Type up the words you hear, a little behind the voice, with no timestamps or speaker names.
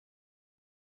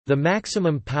The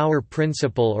maximum power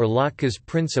principle or Lotke's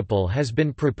principle has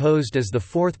been proposed as the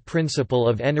fourth principle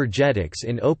of energetics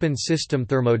in open system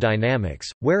thermodynamics,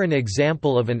 where an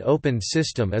example of an open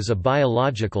system is a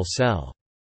biological cell.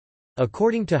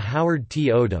 According to Howard T.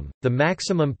 Odum, the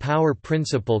maximum power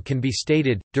principle can be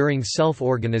stated, during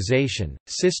self-organization,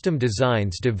 system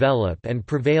designs develop and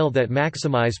prevail that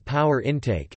maximize power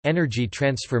intake, energy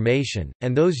transformation,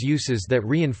 and those uses that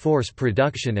reinforce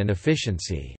production and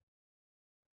efficiency.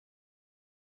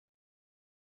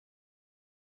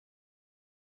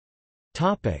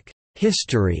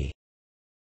 History.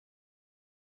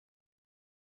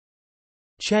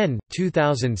 Chen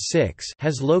 2006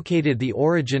 has located the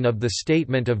origin of the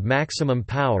statement of maximum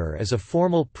power as a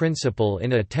formal principle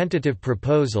in a tentative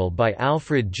proposal by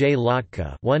Alfred J.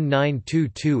 Lotke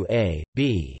 1922a,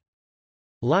 b.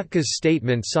 Lotke's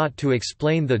statement sought to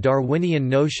explain the Darwinian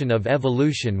notion of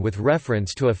evolution with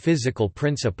reference to a physical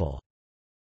principle.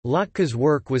 Lotke's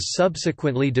work was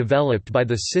subsequently developed by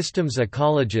the systems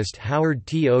ecologist Howard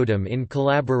T. Odum in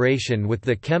collaboration with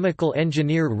the chemical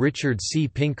engineer Richard C.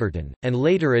 Pinkerton, and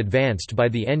later advanced by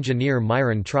the engineer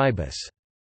Myron Tribus.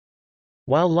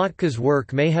 While Lotke's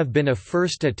work may have been a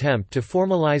first attempt to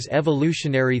formalize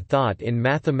evolutionary thought in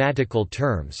mathematical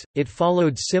terms, it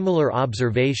followed similar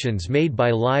observations made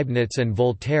by Leibniz and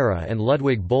Volterra and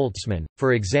Ludwig Boltzmann,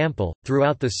 for example,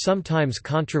 throughout the sometimes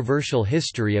controversial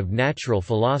history of natural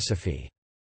philosophy.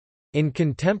 In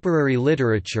contemporary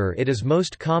literature it is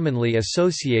most commonly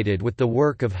associated with the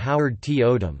work of Howard T.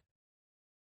 Odum.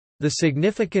 The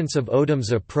significance of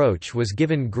Odum's approach was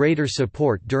given greater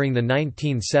support during the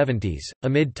 1970s,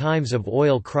 amid times of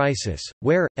oil crisis,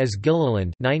 where, as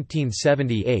Gilliland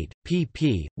 1978,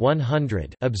 pp.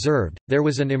 100 observed, there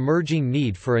was an emerging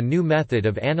need for a new method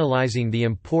of analyzing the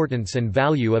importance and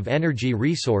value of energy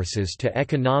resources to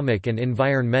economic and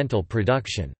environmental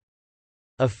production.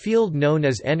 A field known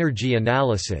as energy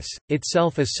analysis,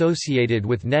 itself associated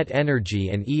with net energy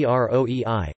and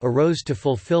EROEI, arose to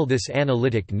fulfill this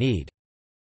analytic need.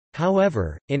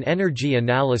 However, in energy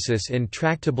analysis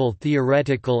intractable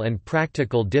theoretical and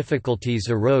practical difficulties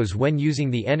arose when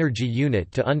using the energy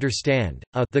unit to understand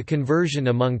a the conversion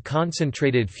among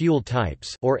concentrated fuel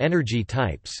types or energy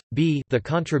types, b the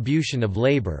contribution of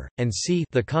labor, and c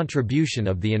the contribution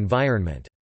of the environment.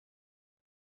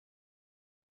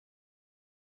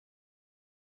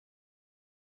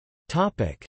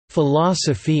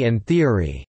 Philosophy and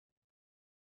theory.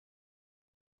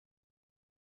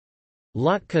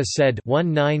 Lotke said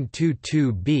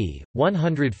 1922b,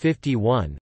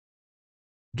 151.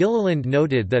 Gilliland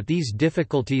noted that these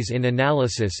difficulties in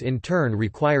analysis in turn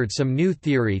required some new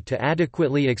theory to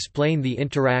adequately explain the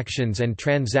interactions and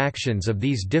transactions of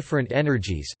these different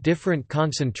energies, different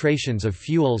concentrations of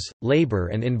fuels, labor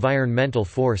and environmental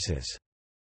forces.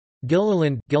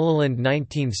 Gilliland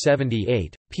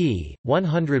 1978, p.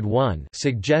 101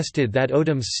 suggested that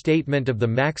Odum's statement of the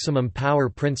maximum power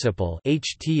principle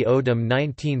H. T. Odum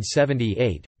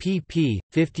 1978, pp.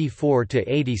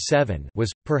 54–87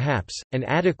 was, perhaps, an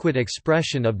adequate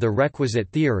expression of the requisite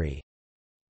theory.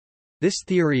 This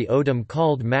theory Odum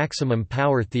called maximum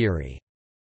power theory.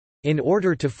 In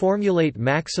order to formulate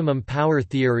maximum power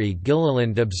theory,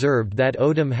 Gilliland observed that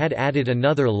Odum had added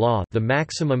another law, the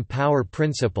maximum power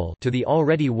principle, to the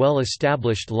already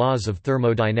well-established laws of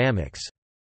thermodynamics.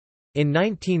 In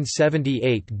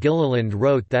 1978 Gilliland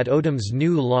wrote that Odum's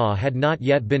new law had not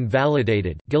yet been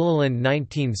validated. Gilliland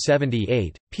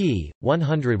 1978, p.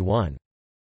 101.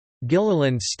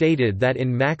 Gilliland stated that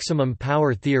in maximum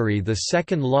power theory the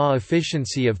second law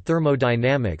efficiency of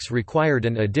thermodynamics required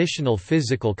an additional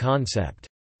physical concept,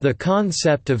 the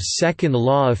concept of second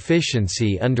law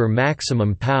efficiency under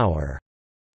maximum power.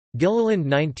 Gilliland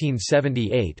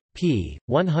 1978, p.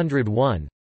 101.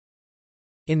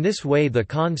 In this way the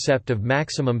concept of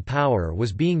maximum power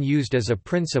was being used as a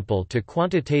principle to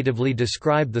quantitatively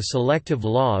describe the selective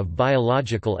law of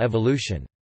biological evolution.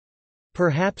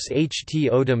 Perhaps H. T.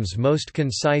 Odum's most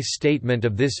concise statement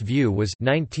of this view was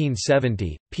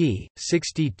 1970, p.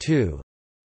 62.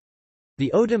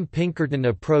 The Odum-Pinkerton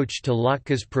approach to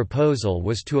Lotke's proposal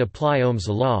was to apply Ohm's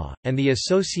law, and the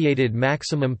associated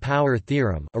maximum power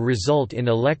theorem, a result in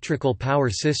electrical power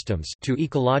systems, to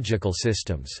ecological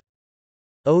systems.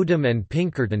 Odum and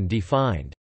Pinkerton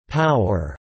defined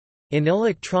power in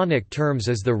electronic terms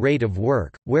as the rate of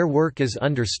work, where work is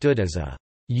understood as a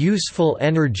useful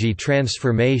energy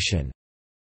transformation.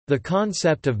 The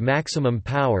concept of maximum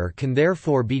power can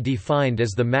therefore be defined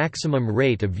as the maximum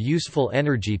rate of useful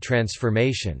energy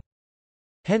transformation.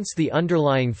 Hence the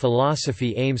underlying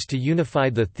philosophy aims to unify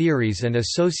the theories and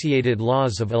associated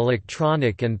laws of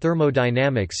electronic and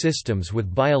thermodynamic systems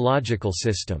with biological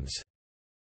systems.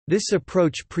 This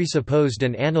approach presupposed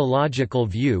an analogical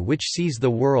view which sees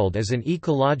the world as an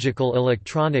ecological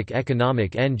electronic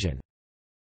economic engine.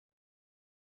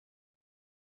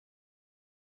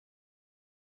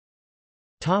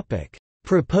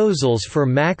 Proposals for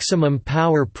maximum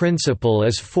power principle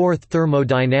as fourth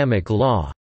thermodynamic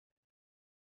law.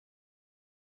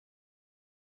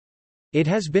 It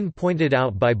has been pointed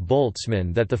out by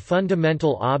Boltzmann that the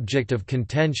fundamental object of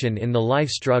contention in the life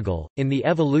struggle, in the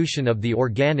evolution of the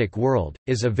organic world,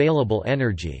 is available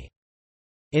energy.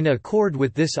 In accord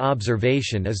with this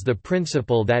observation is the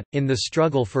principle that, in the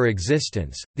struggle for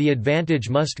existence, the advantage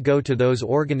must go to those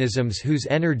organisms whose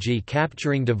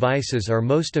energy-capturing devices are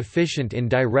most efficient in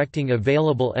directing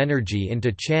available energy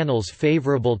into channels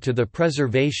favorable to the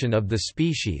preservation of the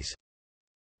species.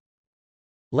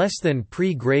 Less than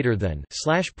pre greater than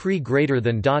 / pre greater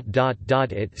than ...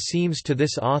 It seems to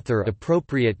this author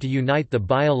appropriate to unite the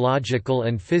biological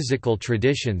and physical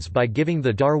traditions by giving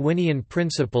the Darwinian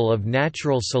principle of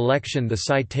natural selection the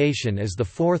citation as the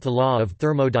fourth law of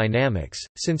thermodynamics,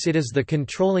 since it is the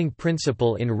controlling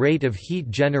principle in rate of heat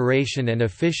generation and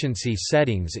efficiency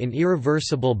settings in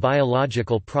irreversible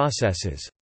biological processes.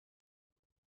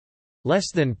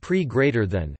 Less than pre greater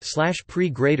than /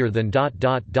 pre greater than ...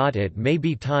 It may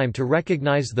be time to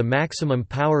recognize the maximum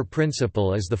power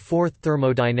principle as the fourth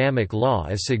thermodynamic law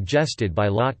as suggested by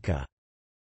Lotka.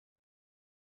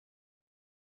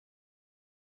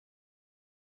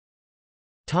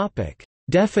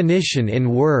 Definition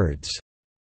in words.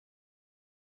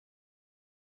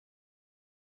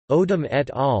 Odum et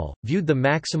al. Viewed the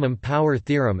maximum power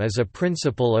theorem as a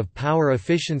principle of power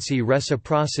efficiency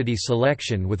reciprocity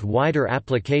selection with wider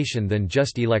application than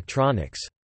just electronics.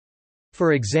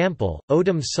 For example,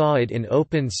 Odum saw it in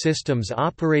open systems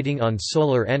operating on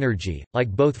solar energy, like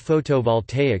both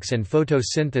photovoltaics and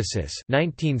photosynthesis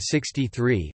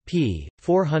 1963, p.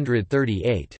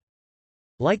 438.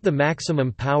 Like the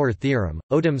maximum power theorem,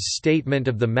 Odum's statement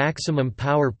of the maximum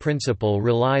power principle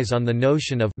relies on the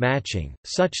notion of matching,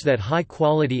 such that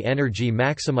high-quality energy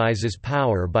maximizes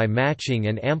power by matching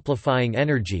and amplifying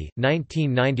energy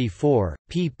 1994,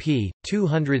 pp.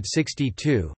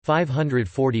 262,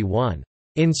 541.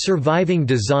 In surviving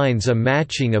designs a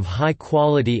matching of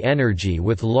high-quality energy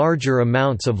with larger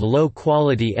amounts of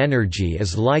low-quality energy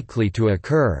is likely to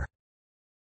occur.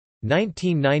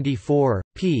 1994,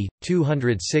 p.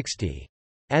 260.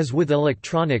 As with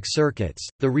electronic circuits,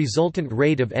 the resultant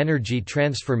rate of energy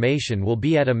transformation will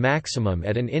be at a maximum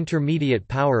at an intermediate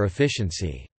power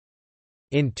efficiency.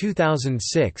 In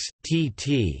 2006,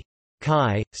 T.T.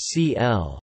 Kai,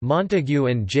 C.L. Montague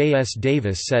and J.S.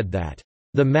 Davis said that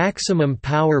the maximum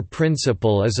power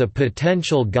principle is a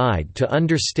potential guide to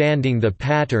understanding the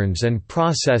patterns and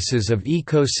processes of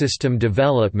ecosystem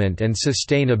development and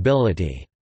sustainability.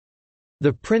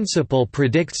 The principle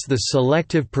predicts the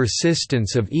selective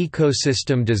persistence of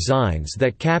ecosystem designs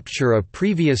that capture a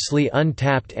previously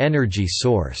untapped energy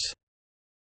source.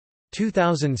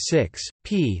 2006,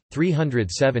 p.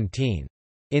 317.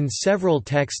 In several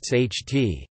texts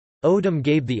H.T. Odum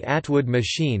gave the Atwood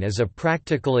machine as a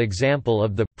practical example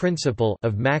of the principle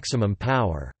of maximum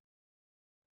power.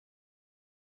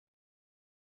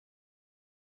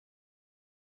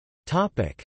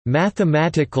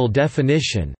 Mathematical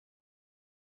definition.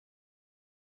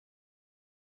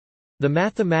 The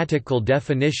mathematical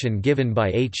definition given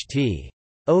by H.T.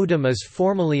 Odum is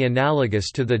formally analogous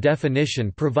to the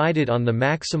definition provided on the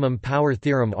maximum power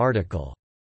theorem article.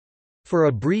 For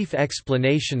a brief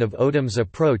explanation of Odum's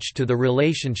approach to the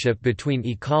relationship between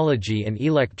ecology and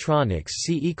electronics,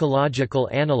 see ecological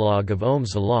analog of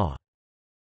Ohm's law.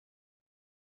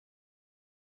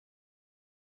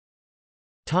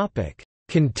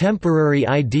 Contemporary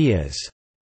ideas.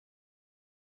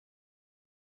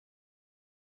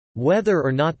 Whether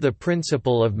or not the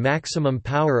principle of maximum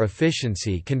power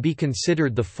efficiency can be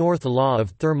considered the fourth law of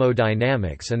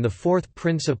thermodynamics and the fourth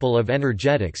principle of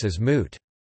energetics is moot.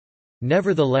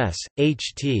 Nevertheless,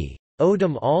 H.T.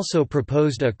 Odum also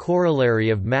proposed a corollary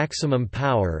of maximum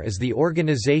power as the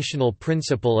organizational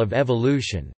principle of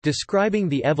evolution, describing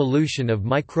the evolution of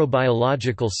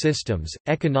microbiological systems,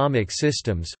 economic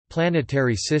systems,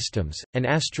 planetary systems, and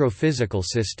astrophysical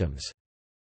systems.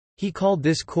 He called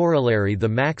this corollary the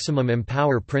maximum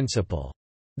empower principle.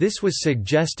 This was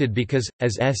suggested because,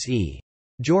 as S.E.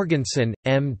 Jorgensen,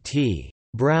 M.T.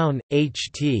 Brown,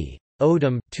 H.T.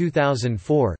 Odum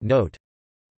 2004 note,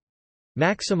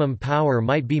 maximum power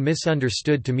might be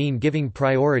misunderstood to mean giving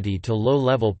priority to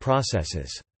low-level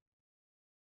processes.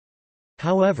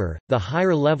 However, the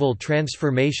higher-level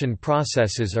transformation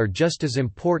processes are just as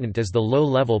important as the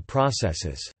low-level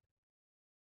processes.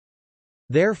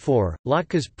 Therefore,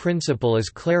 Lotka's principle is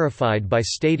clarified by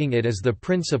stating it as the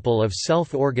principle of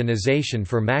self-organization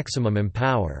for maximum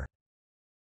M-power.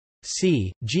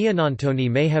 Giannantoni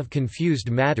may have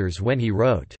confused matters when he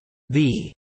wrote,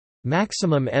 "The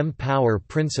maximum M-power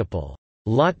principle,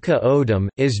 Lotka-Odum,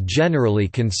 is generally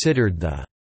considered the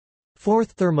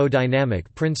fourth thermodynamic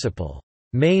principle,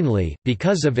 mainly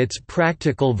because of its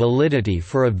practical validity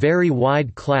for a very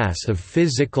wide class of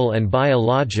physical and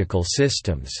biological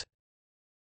systems."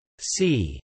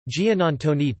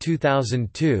 Giannantoni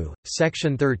 2002,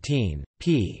 Section 13,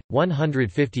 p.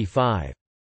 155.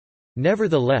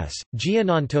 Nevertheless,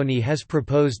 Giannantoni has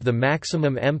proposed the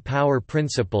maximum M-power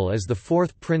principle as the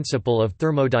fourth principle of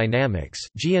thermodynamics,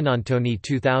 Giannantoni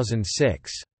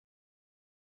 2006.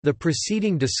 The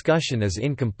preceding discussion is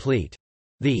incomplete.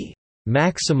 The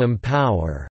maximum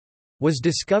power was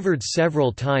discovered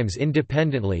several times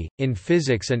independently, in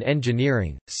physics and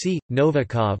engineering, see,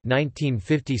 Novikov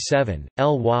 1957,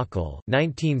 L. Wachtel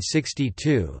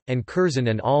 1962, and Curzon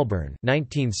and Alburn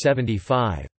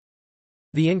 1975.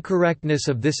 The incorrectness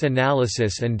of this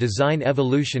analysis and design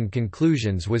evolution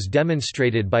conclusions was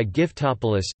demonstrated by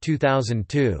Giftopoulos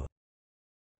 2002.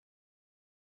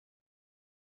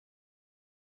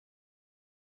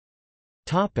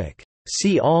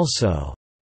 See also: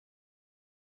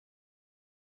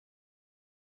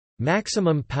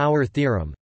 maximum power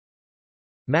theorem,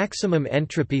 maximum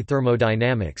entropy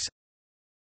thermodynamics,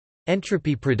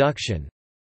 entropy production,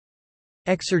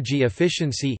 exergy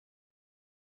efficiency,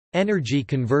 energy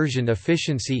conversion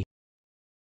efficiency,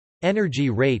 energy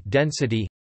rate density,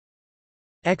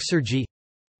 exergy,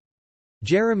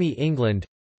 Jeremy England,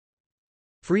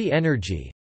 free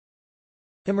energy,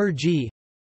 emergy,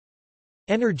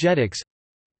 energetics,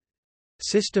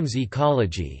 systems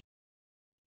ecology,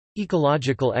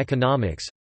 ecological economics,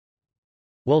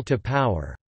 will to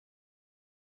power.